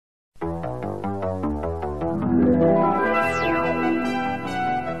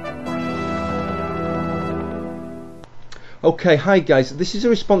Okay, hi guys, this is a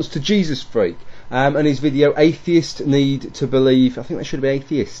response to Jezuzfreek and his video Atheists Need to Believe, I think that should be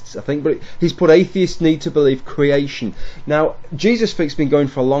Atheists, I think, but he's put Atheists Need to Believe Creation. Now, Jezuzfreek's been going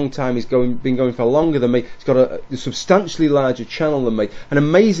for a long time, he's been going for longer than me, he's got a substantially larger channel than me, and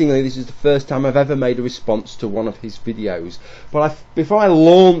amazingly this is the first time I've ever made a response to one of his videos. But before I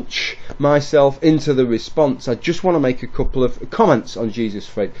launch myself into the response, I just want to make a couple of comments on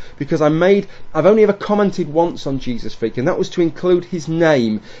Jezuzfreek, because I've only ever commented once on Jezuzfreek, and that was to include his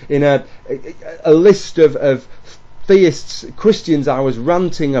name in a list of theists, Christians I was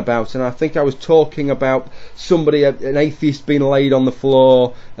ranting about, and I think I was talking about somebody, an atheist being laid on the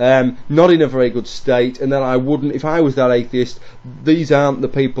floor, not in a very good state, and that I wouldn't, if I was that atheist, these aren't the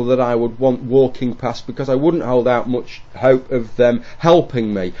people that I would want walking past, because I wouldn't hold out much hope of them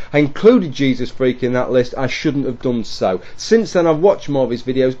helping me. I included Jezuzfreek in that list. I shouldn't have done so. Since then I've watched more of his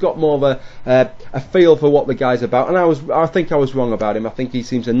videos, got more of a feel for what the guy's about, and I think I was wrong about him. I think he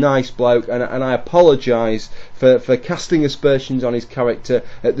seems a nice bloke, and I apologise for casting aspersions on his character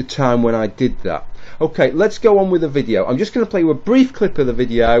at the time when I did that. Okay, let's go on with the video. I'm just going to play you a brief clip of the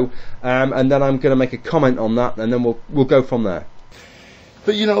video, and then I'm going to make a comment on that, and then we'll go from there.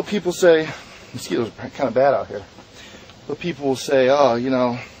 But you know, people say, mosquitoes are kind of bad out here, but people will say, oh, you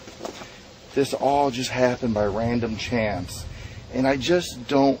know, this all just happened by random chance. And I just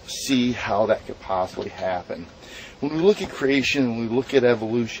don't see how that could possibly happen. When we look at creation and we look at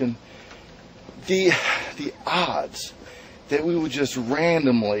evolution, the odds that we would just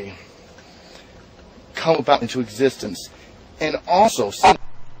randomly come about into existence, and also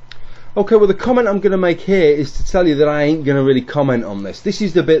okay, well the comment I'm going to make here is to tell you that I ain't going to really comment on this. This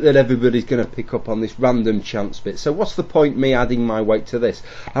is the bit that everybody's going to pick up on, this random chance bit. So what's the point me adding my weight to this?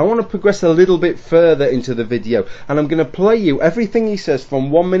 I want to progress a little bit further into the video, and I'm going to play you everything he says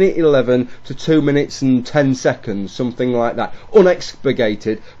from 1 minute 11 to 2 minutes and 10 seconds, something like that,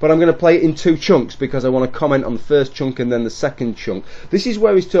 unexpurgated, but I'm going to play it in two chunks because I want to comment on the first chunk and then the second chunk. This is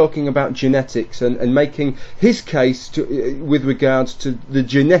where he's talking about genetics and making his case with regards to the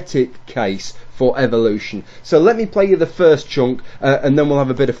genetic case for evolution. So let me play you the first chunk, and then we'll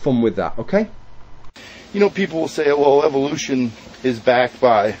have a bit of fun with that, okay? You know, people will say, well, evolution is backed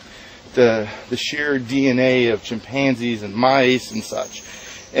by the sheer DNA of chimpanzees and mice and such,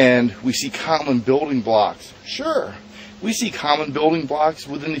 and we see common building blocks. Sure, we see common building blocks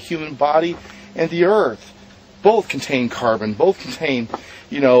within the human body and the earth. Both contain carbon, both contain,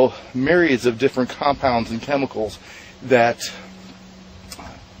 you know, myriads of different compounds and chemicals that,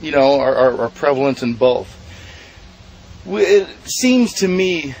 you know, are prevalent in both. It seems to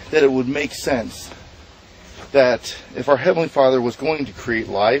me that it would make sense that if our Heavenly Father was going to create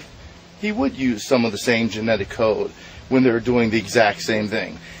life, He would use some of the same genetic code when they're doing the exact same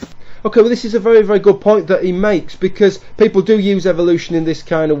thing. Okay, well this is a very, very good point that he makes, because people do use evolution in this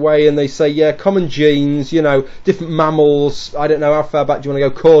kind of way, and they say, yeah, common genes, you know, different mammals, I don't know how far back do you want to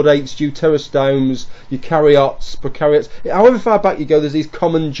go, chordates, deuterostomes, eukaryotes, prokaryotes, however far back you go, there's these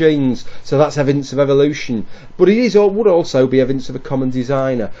common genes, so that's evidence of evolution. But it would also be evidence of a common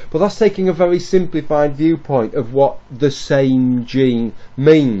designer. But that's taking a very simplified viewpoint of what the same gene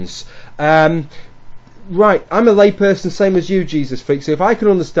means. Right, I'm a layperson, same as you, Jezuzfreek, so if I can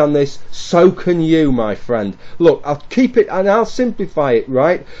understand this, so can you, my friend. Look, I'll keep it and I'll simplify it,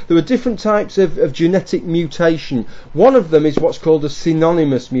 right? There are different types of genetic mutation. One of them is what's called a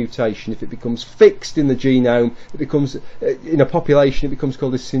synonymous mutation. If it becomes fixed in the genome, it becomes, in a population, it becomes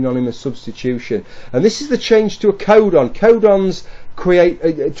called a synonymous substitution. And this is the change to a codon. Codons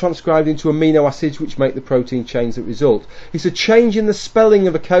transcribed into amino acids which make the protein chains that result. It's a change in the spelling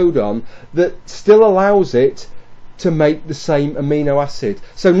of a codon that still allows it to make the same amino acid.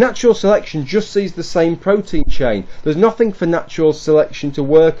 So natural selection just sees the same protein chain. There's nothing for natural selection to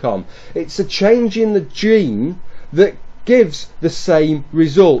work on. It's a change in the gene that gives the same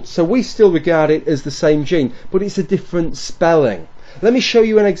result. So we still regard it as the same gene, but it's a different spelling. Let me show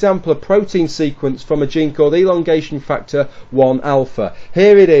you an example of protein sequence from a gene called elongation factor 1 alpha.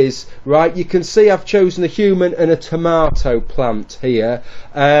 Here it is, right? You can see I've chosen a human and a tomato plant here.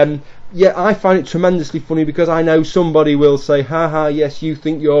 Yeah, I find it tremendously funny because I know somebody will say, haha, yes, you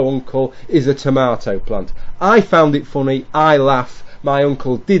think your uncle is a tomato plant. I found it funny, I laugh. My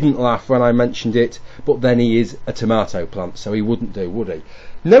uncle didn't laugh when I mentioned it, but then he is a tomato plant, so he wouldn't do, would he?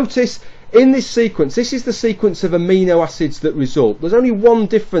 Notice in this sequence, this is the sequence of amino acids that result. There's only one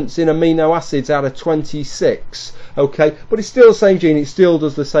difference in amino acids out of 26, okay? But it's still the same gene, it still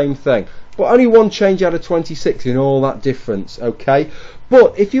does the same thing. but only one change out of 26 in all that difference, okay?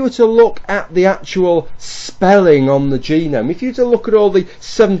 But if you were to look at the actual spelling on the genome, if you were to look at all the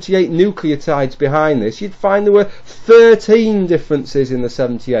 78 nucleotides behind this, you'd find there were 13 differences in the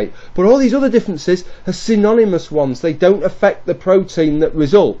 78. But all these other differences are synonymous ones. They don't affect the protein that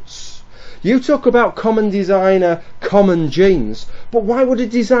results. You talk about common designer, common genes, but why would a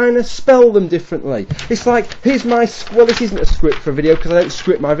designer spell them differently? It's like, here's my, well, this isn't a script for a video because I don't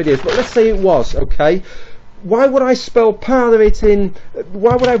script my videos, but let's say it was, okay? Why would I spell part of it in,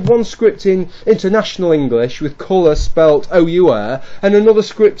 why would I have one script in International English with colour spelt O-U-R and another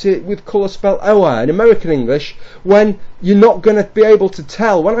script with colour spelt O-R in American English when you're not going to be able to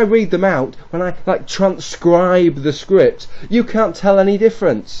tell? When I read them out, when I like transcribe the script, you can't tell any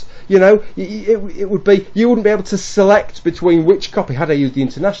difference. You know, it would be, you wouldn't be able to select between which copy, had I used the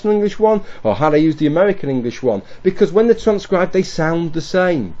International English one or had I used the American English one, because when they're transcribed they sound the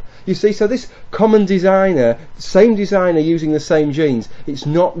same. You see, so this common designer, same designer using the same genes, it's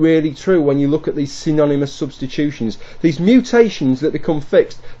not really true when you look at these synonymous substitutions, these mutations that become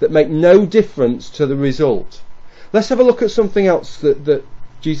fixed that make no difference to the result. Let's have a look at something else that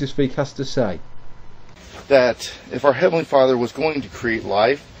Jezuzfreek has to say. That if our Heavenly Father was going to create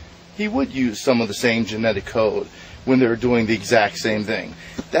life, He would use some of the same genetic code when they're doing the exact same thing.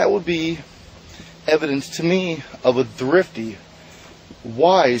 That would be evidence to me of a thrifty,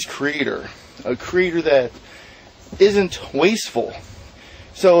 wise creator, a creator that isn't wasteful.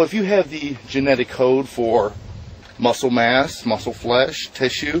 So if you have the genetic code for muscle mass, muscle flesh,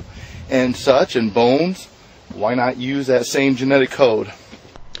 tissue, and such, and bones, why not use that same genetic code?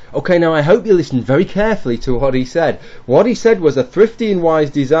 Okay, now I hope you listened very carefully to what he said. What he said was a thrifty and wise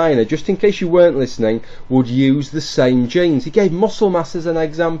designer, just in case you weren't listening, would use the same genes. He gave muscle mass as an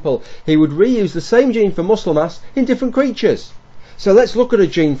example. He would reuse the same gene for muscle mass in different creatures. So let's look at a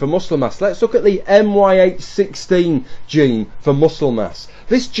gene for muscle mass. Let's look at the MY816 gene for muscle mass.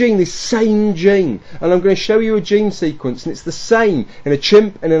 This gene, this same gene, and I'm going to show you a gene sequence, and it's the same in a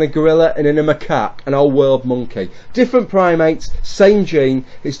chimp and in a gorilla and in a macaque, an old world monkey. Different primates, same gene,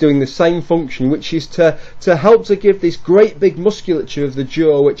 it's doing the same function, which is to help to give this great big musculature of the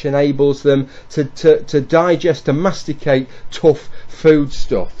jaw, which enables them to digest and masticate tough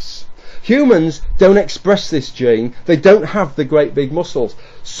foodstuffs. Humans don't express this gene. They don't have the great big muscles.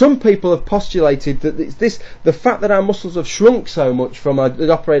 Some people have postulated that it's the fact that our muscles have shrunk so much from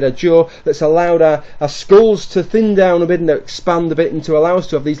the operator jaw that's allowed our skulls to thin down a bit and to expand a bit and to allow us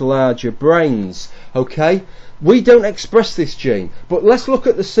to have these larger brains. Okay? We don't express this gene. But let's look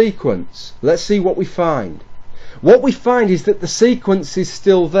at the sequence. Let's see what we find. What we find is that the sequence is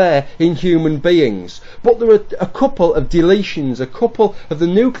still there in human beings, but there are a couple of deletions, a couple of the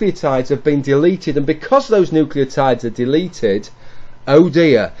nucleotides have been deleted, and because those nucleotides are deleted, oh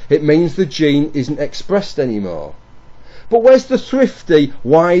dear, it means the gene isn't expressed anymore. But where's the thrifty,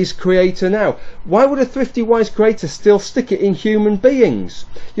 wise creator now? Why would a thrifty, wise creator still stick it in human beings?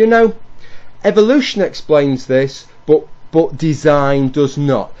 You know, evolution explains this, but design does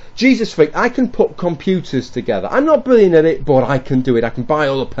not. Jezuzfreek, I can put computers together. I'm not brilliant at it, but I can do it. I can buy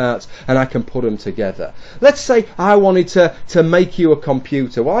all the parts and I can put them together. Let's say I wanted to make you a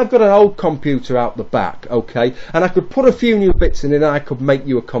computer. Well, I've got an old computer out the back, okay? And I could put a few new bits in it and I could make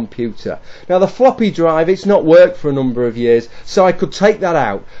you a computer. Now, the floppy drive, it's not worked for a number of years, so I could take that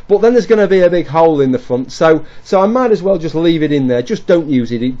out. But then there's going to be a big hole in the front, so I might as well just leave it in there. Just don't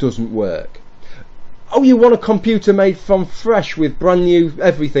use it. It doesn't work. Oh, you want a computer made from fresh with brand new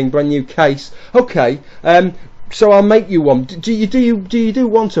everything, brand new case? Okay, so I'll make you one. Do you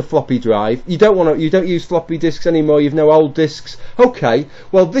want a floppy drive? You don't use floppy disks anymore. You've no old disks. Okay,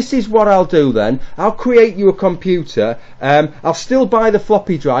 well this is what I'll do then. I'll create you a computer. I'll still buy the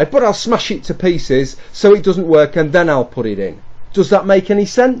floppy drive, but I'll smash it to pieces so it doesn't work, and then I'll put it in. Does that make any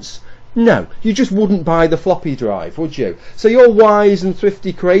sense? No, you just wouldn't buy the floppy drive, would you? So your wise and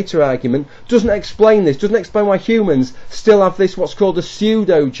thrifty creator argument doesn't explain this, doesn't explain why humans still have this, what's called a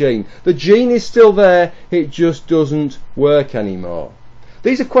pseudo gene. The gene is still there, it just doesn't work anymore.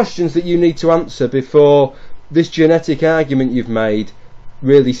 These are questions that you need to answer before this genetic argument you've made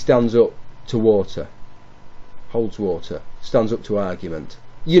really stands up to water. Holds water, stands up to argument.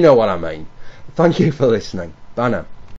 You know what I mean. Thank you for listening. Bye now.